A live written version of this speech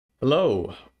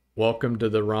Hello, welcome to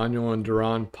the Roniel and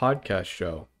DaRon podcast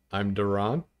show. I'm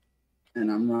DaRon.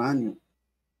 And I'm Roniel.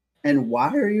 And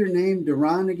why are your name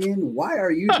DaRon again? Why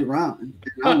are you DaRon? And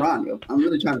I'm Roniel. I'm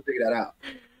really trying to figure that out.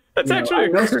 I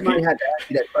know somebody had to ask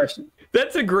you that question.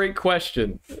 That's a great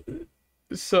question.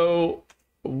 So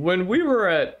when we were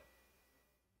at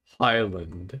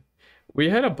Highland, we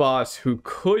had a boss who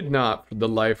could not, for the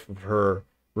life of her,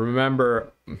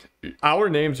 remember our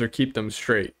names or keep them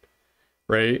straight,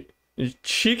 right?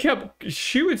 She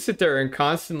would sit there and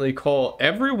constantly call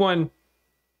everyone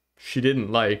she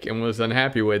didn't like and was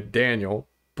unhappy with Daniel,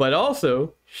 but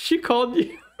also she called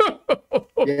you.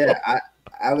 Yeah,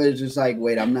 I was just like,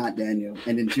 wait, I'm not Daniel.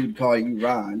 And then she would call you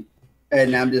Ron.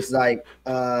 And I'm just like,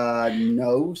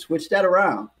 no, switch that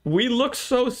around. We look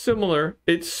so similar.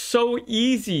 It's so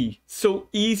easy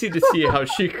to see how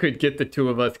she could get the two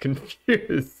of us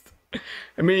confused.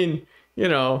 I mean,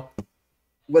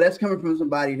 Well, that's coming from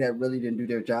somebody that really didn't do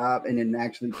their job and didn't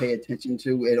actually pay attention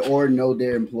to it or know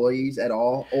their employees at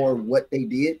all or what they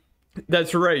did.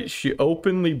 That's right. She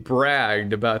openly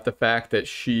bragged about the fact that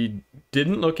she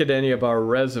didn't look at any of our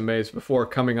resumes before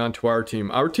coming onto our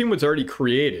team. Our team was already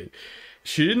created.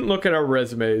 She didn't look at our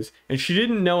resumes, and she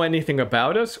didn't know anything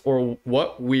about us or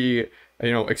what we,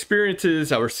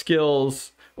 experiences, our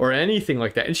skills, or anything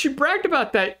like that. And she bragged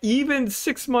about that even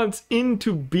 6 months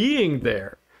into being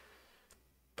there.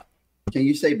 Can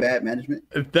you say bad management?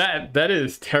 That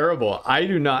is terrible. I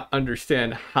do not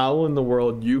understand how in the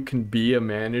world you can be a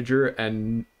manager,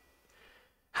 and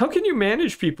how can you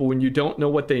manage people when you don't know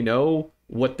what they know,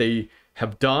 what they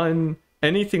have done,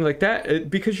 anything like that,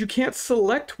 because you can't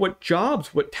select what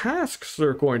jobs, what tasks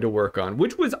they're going to work on,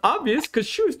 which was obvious because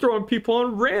she was throwing people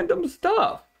on random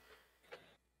stuff.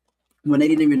 When they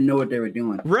didn't even know what they were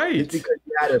doing. Right. Just because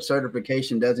you had a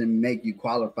certification doesn't make you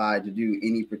qualified to do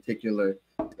any particular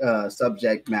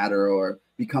subject matter or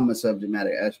become a subject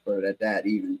matter expert at that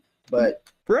even. But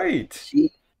right.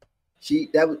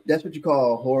 That's what you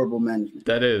call horrible management.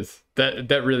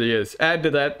 That really is. Add to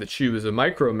that she was a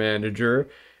micromanager,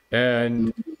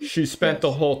 and she spent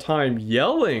the whole time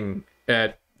yelling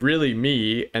at really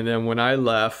me, and then when I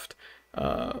left,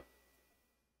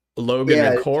 Logan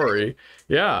and Corey.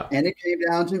 Yeah. And it came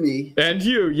down to me. And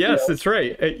you. Yes, that's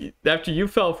right. After you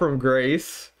fell from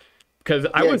grace, because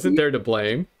I wasn't there to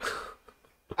blame.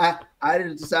 I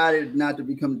decided not to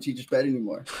become the teacher's pet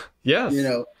anymore. Yes.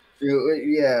 Yeah.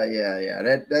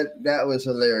 That was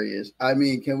hilarious. I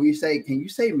mean, can you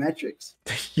say metrics?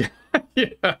 Yeah.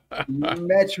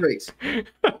 Metrics.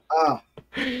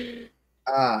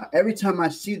 Every time I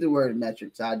see the word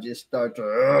metrics, I just start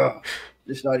to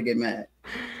get mad.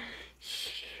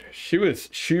 She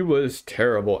was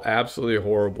terrible, absolutely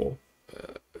horrible.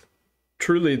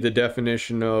 Truly the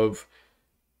definition of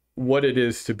what it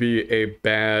is to be a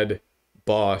bad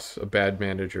boss, a bad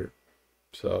manager.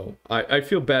 So I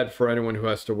feel bad for anyone who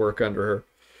has to work under her.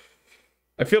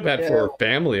 I feel bad for her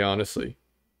family, honestly.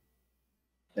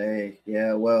 Hey,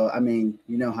 yeah, well, I mean,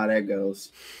 you know how that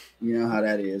goes. You know how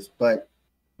that is. But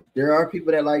there are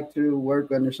people that like to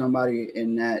work under somebody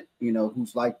in that,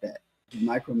 who's like that.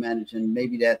 Micromanaging,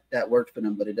 maybe that works for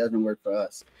them, but it doesn't work for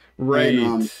us. Right.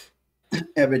 And,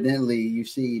 evidently, you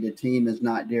see the team is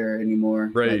not there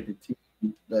anymore. Right.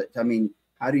 I mean,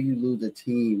 how do you lose a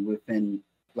team within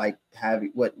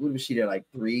having what was she there, like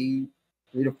 3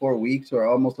 to 4 weeks or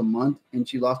almost a month, and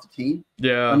she lost the team?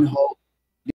 Yeah.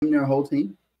 Their whole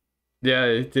team. Yeah,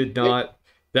 it did not.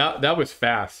 That was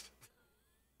fast.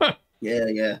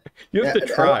 Yeah. You have to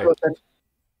try.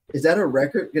 Is that a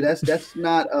record? Because that's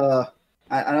not.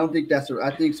 I don't think that's. I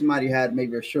think somebody had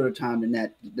maybe a shorter time than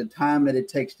that. The time that it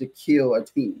takes to kill a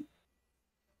team.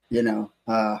 I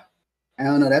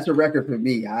don't know. That's a record for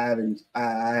me. I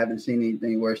haven't seen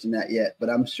anything worse than that yet. But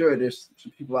I'm sure there's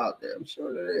some people out there. I'm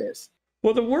sure there is.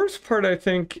 Well, the worst part, I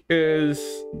think, is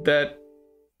that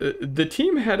the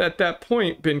team had at that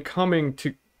point been coming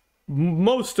to.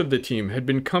 Most of the team had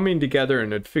been coming together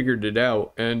and had figured it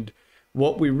out. And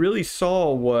what we really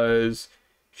saw was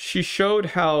she showed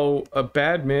how a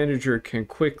bad manager can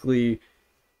quickly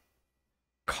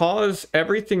cause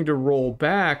everything to roll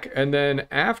back, and then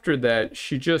after that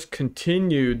she just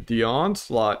continued the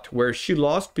onslaught to where she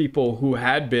lost people who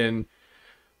had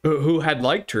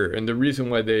liked her, and the reason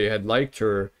why they had liked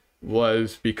her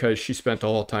was because she spent the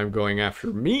whole time going after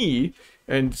me,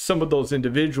 and some of those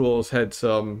individuals had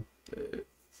some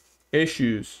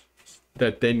issues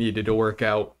that they needed to work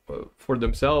out for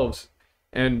themselves.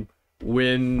 And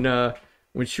when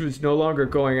she was no longer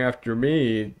going after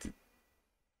me,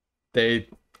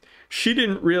 she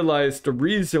didn't realize the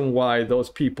reason why those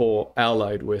people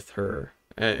allied with her.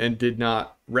 and did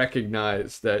not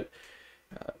recognize that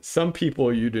some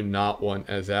people you do not want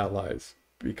as allies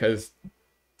because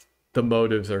the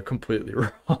motives are completely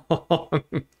wrong.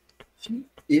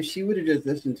 If she would have just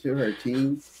listened to her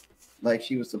team like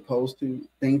she was supposed to,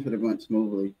 things would have went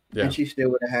smoothly. Yeah. And she still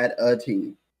would have had a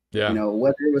team. Yeah. You know,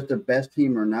 whether it was the best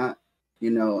team or not, you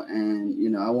know, and, you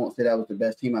know, I won't say that was the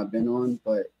best team I've been on,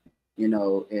 but, you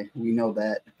know, we know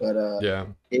that. But yeah,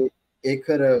 it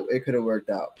could have worked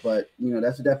out. But, you know,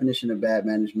 that's the definition of bad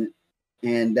management.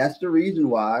 And that's the reason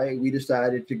why we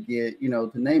decided to get, you know,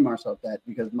 to name ourselves that,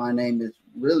 because my name is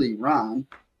really Ron,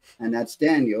 and that's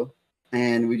Daniel.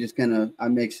 And we just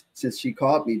since she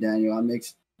called me Daniel, I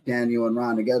mixed Daniel and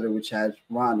Ron together, which has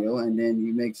Roniel, and then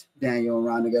you mix Daniel and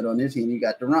Ron together on this team, you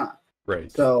got DaRon.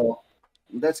 Right. So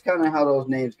that's kind of how those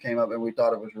names came up, and we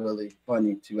thought it was really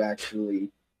funny to actually,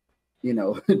 you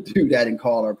know, do that and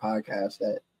call our podcast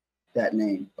that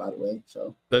name, by the way.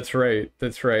 So that's right.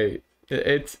 That's right.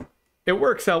 It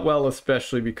works out well,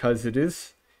 especially because it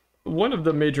is one of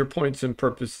the major points and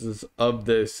purposes of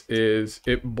this is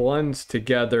it blends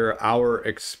together our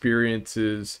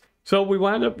experiences. So we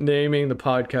wound up naming the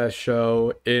podcast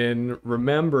show in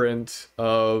remembrance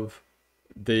of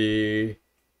the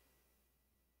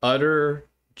utter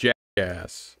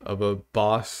jackass of a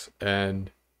boss and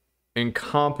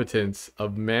incompetence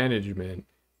of management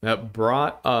that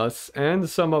brought us and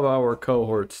some of our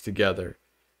cohorts together.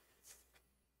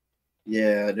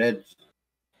 Yeah,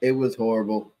 it was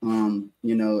horrible.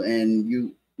 You know,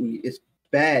 and it's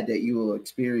bad that you will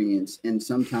experience, and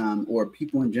sometime, or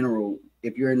people in general,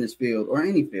 if you're in this field or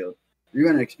any field, you're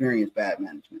going to experience bad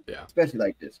management. Yeah. Especially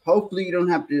like this. Hopefully you don't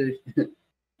have to,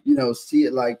 you know, see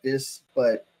it like this,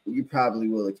 but you probably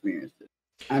will experience it.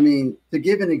 I mean, to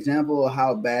give an example of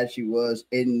how bad she was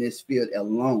in this field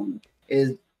alone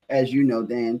is, as you know,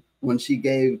 Dan, when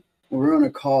we're on a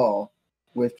call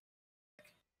with,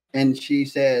 and she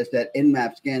says that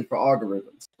Nmap stands for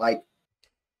algorithms. Like,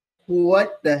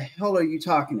 what the hell are you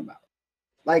talking about?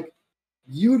 Like,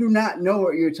 you do not know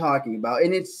what you're talking about.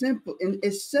 And it's simple. And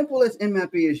as simple as Nmap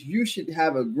is, you should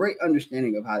have a great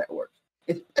understanding of how that works,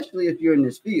 especially if you're in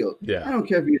this field. Yeah. I don't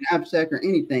care if you're an AppSec or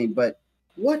anything, but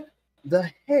what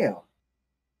the hell?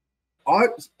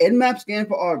 Nmap stands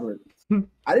for algorithms.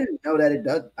 I didn't know that it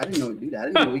does. I didn't know it do that. I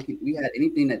didn't know we had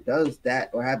anything that does that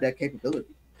or have that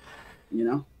capability. You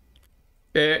know?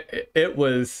 It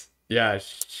was, yeah,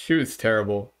 she was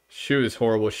terrible. She was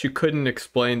horrible. She couldn't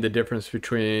explain the difference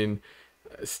between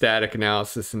static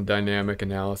analysis and dynamic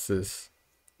analysis,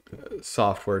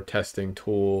 software testing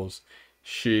tools.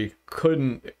 She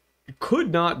could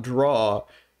not draw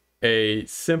a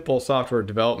simple software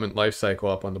development lifecycle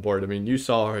up on the board. I mean, you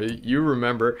saw her, you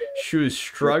remember, she was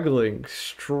struggling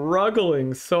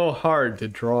so hard to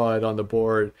draw it on the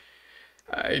board.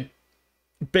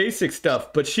 Basic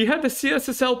stuff, but she had the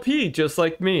CSSLP just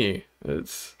like me.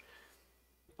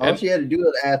 All she had to do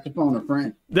was ask to phone a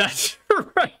friend. That's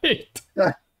right.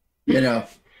 You know,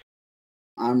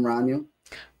 I'm Roniel.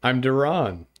 I'm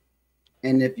DaRon.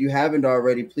 And if you haven't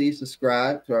already, please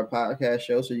subscribe to our podcast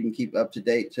show so you can keep up to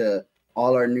date to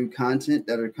all our new content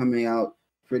that are coming out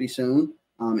pretty soon.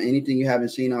 Anything you haven't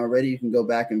seen already, you can go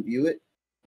back and view it.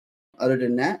 Other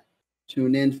than that,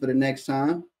 tune in for the next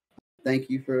time. Thank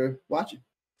you for watching.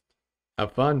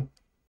 Have fun.